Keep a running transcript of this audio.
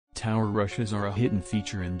Tower rushes are a hidden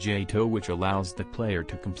feature in JToH which allows the player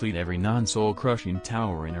to complete every non-soul-crushing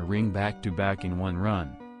tower in a ring back-to-back in one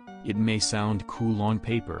run. It may sound cool on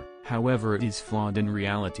paper, however it is flawed in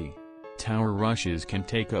reality. Tower rushes can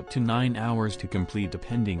take up to 9 hours to complete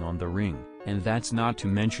depending on the ring, and that's not to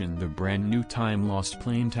mention the brand new time-lost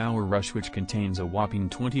plain tower rush which contains a whopping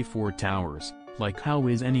 24 towers. Like, how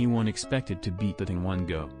is anyone expected to beat that in one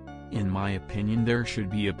go? In my opinion, there should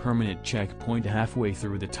be a permanent checkpoint halfway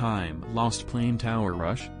through the time-lost plain tower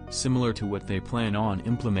rush, similar to what they plan on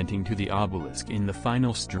implementing to the obelisk in the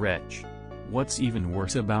final stretch. What's even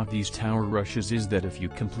worse about these tower rushes is that if you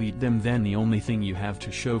complete them, then the only thing you have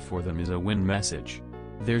to show for them is a win message.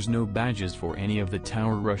 There's no badges for any of the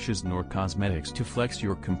tower rushes nor cosmetics to flex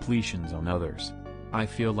your completions on others. I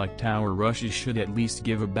feel like tower rushes should at least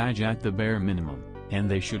give a badge at the bare minimum, and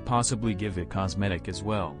they should possibly give a cosmetic as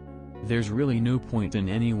well. There's really no point in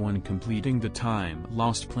anyone completing the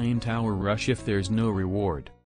time-lost plain tower rush if there's no reward.